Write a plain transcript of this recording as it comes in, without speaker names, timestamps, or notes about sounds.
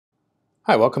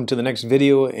Hi, welcome to the next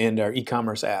video and our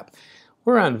e-commerce app.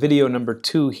 We're on video number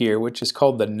 2 here, which is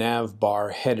called the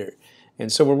navbar header.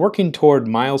 And so we're working toward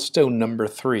milestone number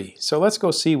 3. So let's go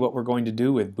see what we're going to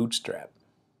do with Bootstrap.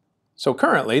 So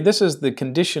currently, this is the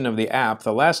condition of the app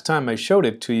the last time I showed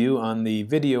it to you on the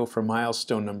video for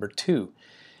milestone number 2.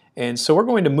 And so we're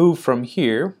going to move from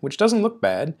here, which doesn't look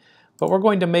bad, but we're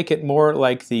going to make it more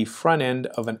like the front end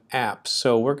of an app.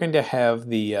 So we're going to have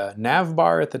the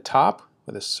navbar at the top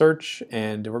with a search,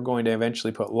 and we're going to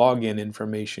eventually put login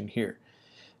information here.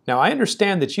 Now I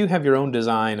understand that you have your own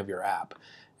design of your app,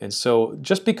 and so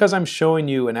just because I'm showing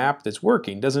you an app that's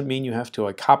working doesn't mean you have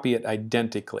to copy it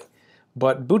identically.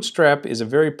 But Bootstrap is a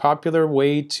very popular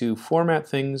way to format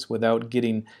things without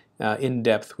getting in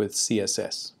depth with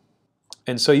CSS.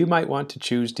 And so you might want to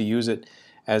choose to use it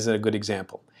as a good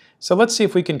example. So let's see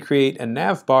if we can create a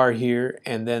navbar here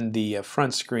and then the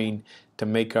front screen to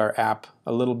make our app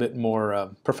a little bit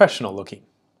more professional looking.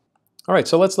 Alright,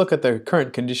 so let's look at the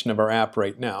current condition of our app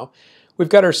right now. We've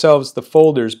got ourselves the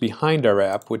folders behind our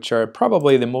app, which are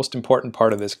probably the most important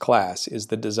part of this class, is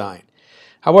the design.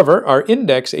 However, our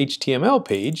index HTML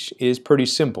page is pretty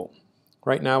simple.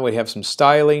 Right now we have some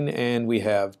styling and we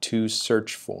have 2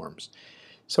 search forms.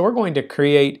 So we're going to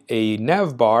create a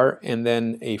navbar and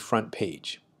then a front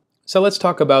page. So let's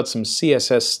talk about some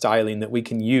CSS styling that we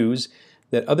can use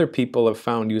that other people have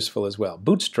found useful as well.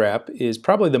 Bootstrap is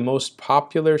probably the most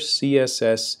popular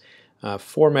CSS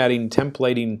formatting,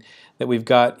 templating that we've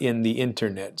got in the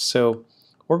internet. So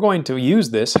we're going to use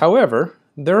this. However,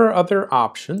 there are other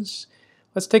options.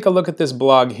 Let's take a look at this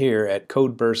blog here at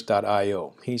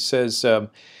codeburst.io. He says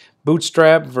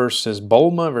Bootstrap versus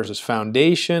Bulma versus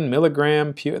Foundation,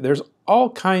 Milligram, there's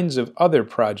all kinds of other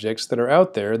projects that are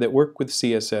out there that work with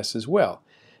CSS as well.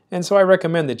 And so I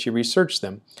recommend that you research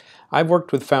them. I've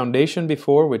worked with Foundation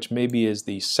before, which maybe is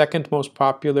the second most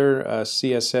popular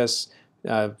CSS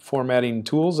formatting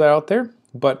tools out there,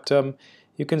 but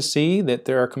you can see that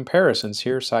there are comparisons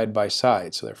here side by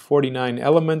side. So there are 49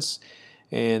 elements,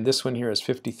 and this one here is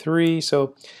 53,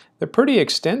 so they're pretty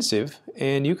extensive,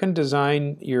 and you can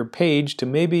design your page to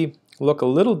maybe look a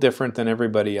little different than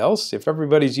everybody else. If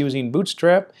everybody's using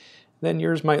Bootstrap, then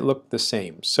yours might look the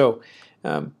same. So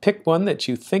pick one that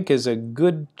you think is a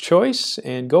good choice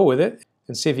and go with it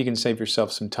and see if you can save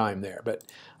yourself some time there. But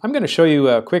I'm going to show you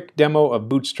a quick demo of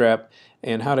Bootstrap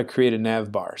and how to create a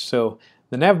navbar. So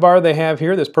the navbar they have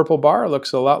here, this purple bar,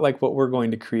 looks a lot like what we're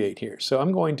going to create here. So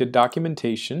I'm going to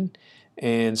Documentation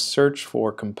and search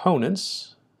for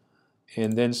Components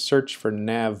and then search for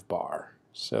navbar.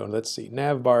 So let's see,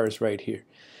 navbar is right here.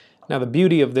 Now the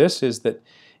beauty of this is that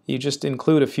you just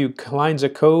include a few lines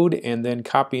of code and then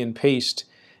copy and paste,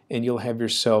 and you'll have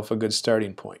yourself a good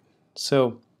starting point.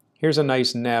 So here's a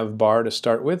nice navbar to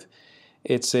start with.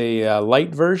 It's a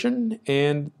light version,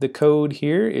 and the code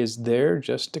here is there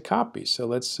just to copy. So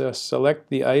let's select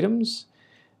the items,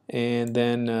 and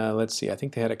then let's see, I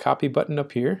think they had a copy button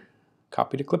up here.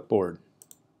 Copy to clipboard.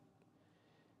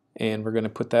 And we're going to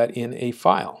put that in a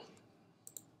file.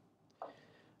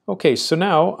 Okay, so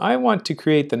now I want to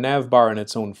create the navbar in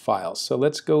its own file. So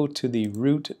let's go to the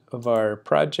root of our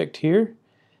project here,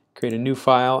 create a new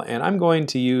file, and I'm going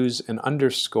to use an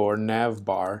underscore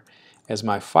navbar as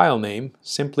my file name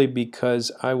simply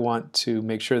because I want to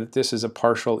make sure that this is a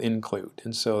partial include.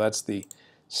 And so that's the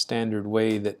standard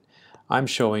way that I'm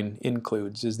showing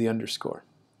includes is the underscore.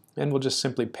 And we'll just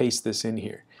simply paste this in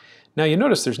here. Now you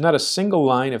notice there's not a single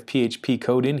line of PHP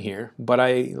code in here, but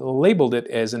I labeled it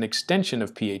as an extension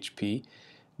of PHP,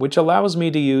 which allows me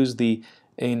to use the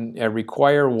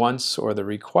require once or the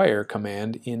require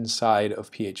command inside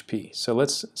of PHP. So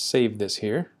let's save this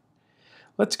here.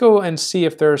 Let's go and see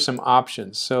if there are some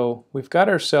options. So we've got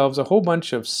ourselves a whole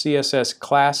bunch of CSS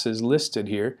classes listed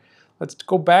here. Let's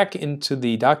go back into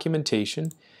the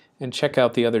documentation and check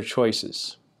out the other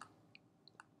choices.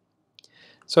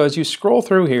 So as you scroll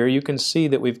through here, you can see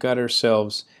that we've got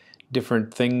ourselves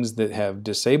different things that have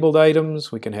disabled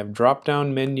items. We can have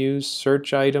drop-down menus,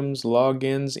 search items,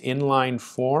 logins, inline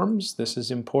forms. This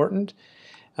is important.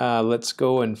 Let's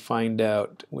go and find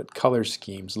out what color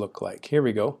schemes look like. Here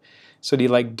we go. So do you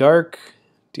like dark?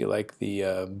 Do you like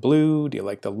the blue? Do you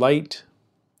like the light?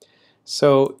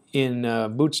 So in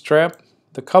Bootstrap,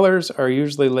 the colors are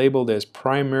usually labeled as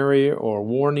primary or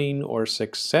warning or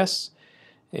success.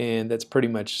 And that's pretty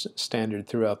much standard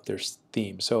throughout their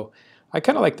theme. So I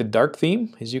kind of like the dark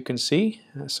theme, as you can see.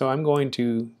 So I'm going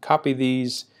to copy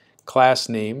these class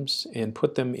names and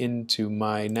put them into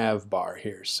my navbar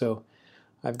here. So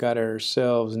I've got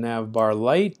ourselves navbar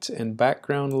light and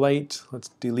background light. Let's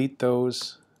delete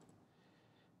those,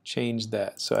 change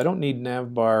that. So I don't need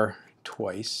navbar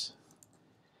twice.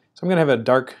 I'm going to have a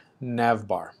dark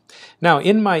navbar. Now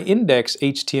in my index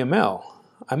HTML,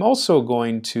 I'm also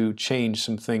going to change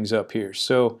some things up here.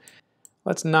 So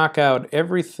let's knock out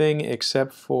everything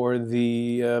except for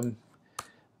the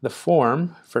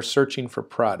form for searching for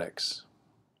products.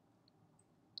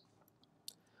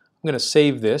 I'm going to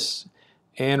save this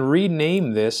and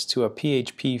rename this to a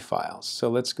PHP file. So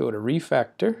let's go to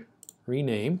Refactor,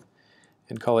 Rename,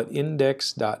 and call it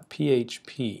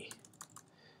index.php.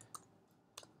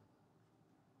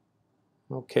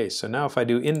 Okay, so now if I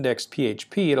do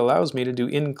index.php, it allows me to do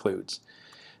includes.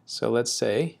 So let's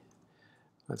do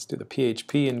the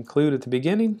PHP include at the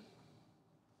beginning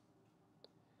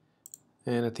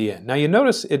and at the end. Now you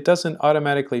notice it doesn't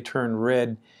automatically turn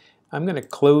red. I'm going to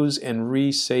close and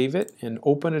resave it and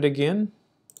open it again.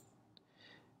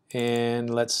 And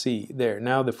let's see, there,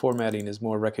 now the formatting is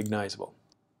more recognizable.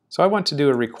 So I want to do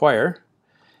a require,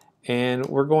 and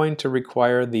we're going to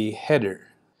require the header.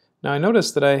 Now I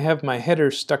notice that I have my header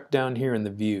stuck down here in the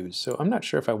views, so I'm not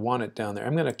sure if I want it down there.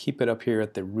 I'm going to keep it up here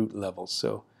at the root level,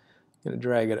 so I'm going to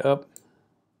drag it up,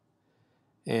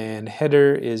 and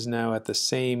header is now at the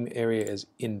same area as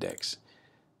index.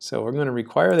 So we're going to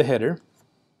require the header,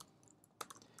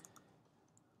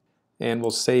 and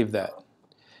we'll save that.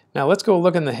 Now let's go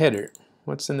look in the header.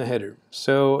 What's in the header?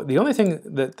 So the only thing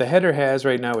that the header has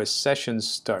right now is session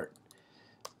start.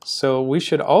 So we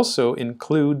should also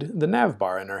include the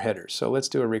navbar in our header. So let's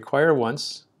do a require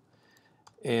once,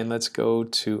 and let's go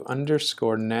to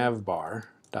underscore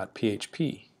navbar.php.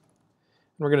 And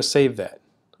we're going to save that.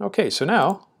 Okay, so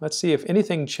now let's see if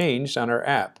anything changed on our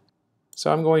app.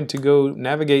 So I'm going to go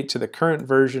navigate to the current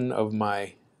version of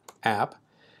my app,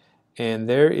 and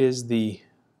there is the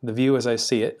view as I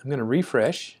see it. I'm going to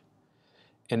refresh,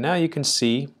 and now you can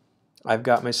see I've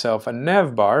got myself a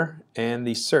navbar and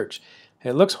the search.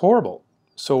 It looks horrible.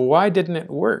 So why didn't it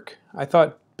work? I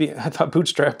thought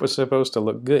Bootstrap was supposed to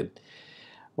look good.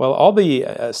 Well, all the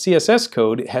CSS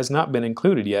code has not been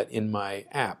included yet in my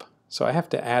app, so I have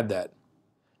to add that.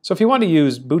 So if you want to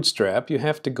use Bootstrap, you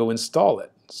have to go install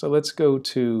it. So let's go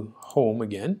to Home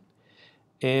again,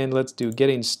 and let's do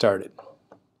Getting Started.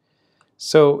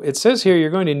 So it says here you're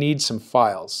going to need some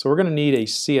files. So we're going to need a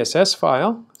CSS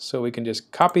file, so we can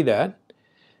just copy that,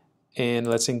 and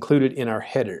let's include it in our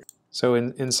header. So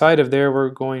inside of there we're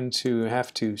going to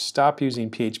have to stop using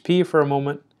PHP for a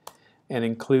moment and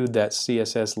include that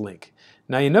CSS link.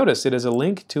 Now you notice it is a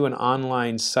link to an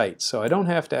online site, so I don't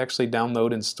have to actually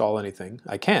download, install anything.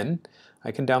 I can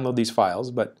download these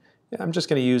files, but I'm just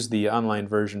going to use the online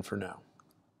version for now.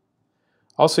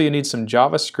 Also, you need some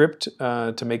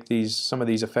JavaScript to make some of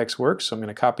these effects work, so I'm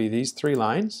going to copy these 3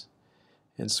 lines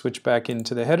and switch back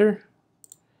into the header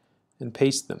and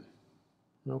paste them.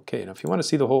 Okay, now if you want to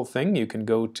see the whole thing, you can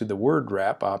go to the word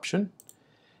wrap option,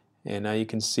 and now you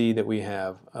can see that we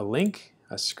have a link,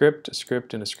 a script,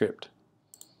 and a script.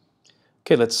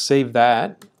 Okay, let's save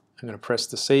that. I'm going to press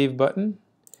the save button,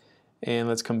 and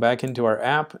let's come back into our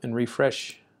app and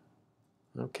refresh.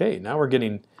 Okay, now we're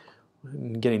getting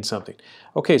something.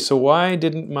 Okay, so why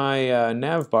didn't my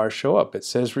navbar show up? It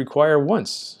says require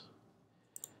once.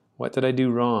 What did I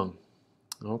do wrong?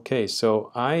 Okay,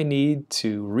 so I need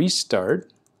to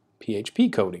restart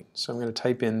PHP coding. So I'm going to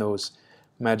type in those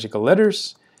magical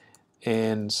letters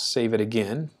and save it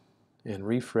again and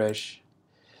refresh.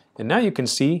 And now you can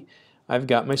see I've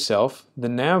got myself the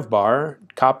navbar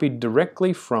copied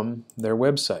directly from their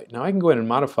website. Now I can go ahead and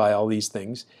modify all these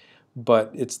things,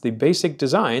 but it's the basic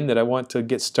design that I want to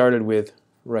get started with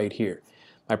right here.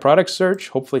 My product search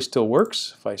hopefully still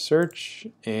works. If I search,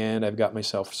 and I've got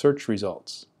myself search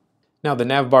results. Now the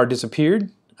navbar disappeared.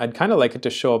 I'd kind of like it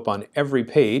to show up on every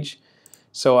page.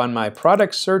 So on my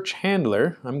product search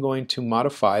handler, I'm going to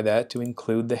modify that to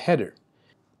include the header.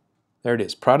 There it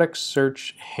is, product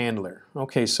search handler.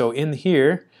 Okay, so in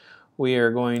here we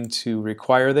are going to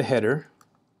require the header,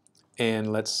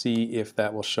 and let's see if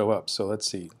that will show up. So let's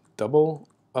see, double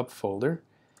up folder,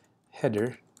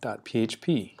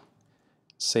 header.php.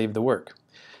 Save the work.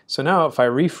 So now if I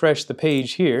refresh the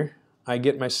page here, I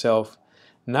get myself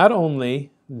not only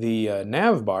the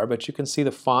navbar, but you can see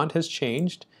the font has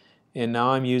changed, and now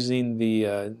I'm using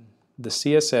the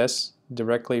CSS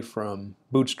directly from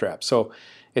Bootstrap. So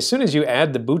as soon as you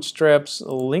add the Bootstrap's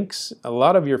links, a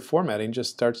lot of your formatting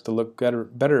just starts to look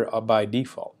better by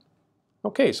default.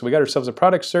 Okay, so we got ourselves a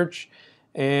product search,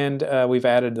 and we've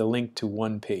added a link to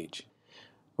one page.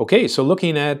 Okay, so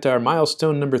looking at our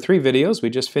milestone number 3 videos, we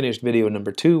just finished video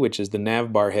number 2, which is the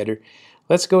navbar header.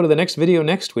 Let's go to the next video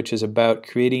next, which is about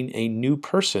creating a new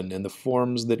person and the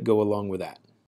forms that go along with that.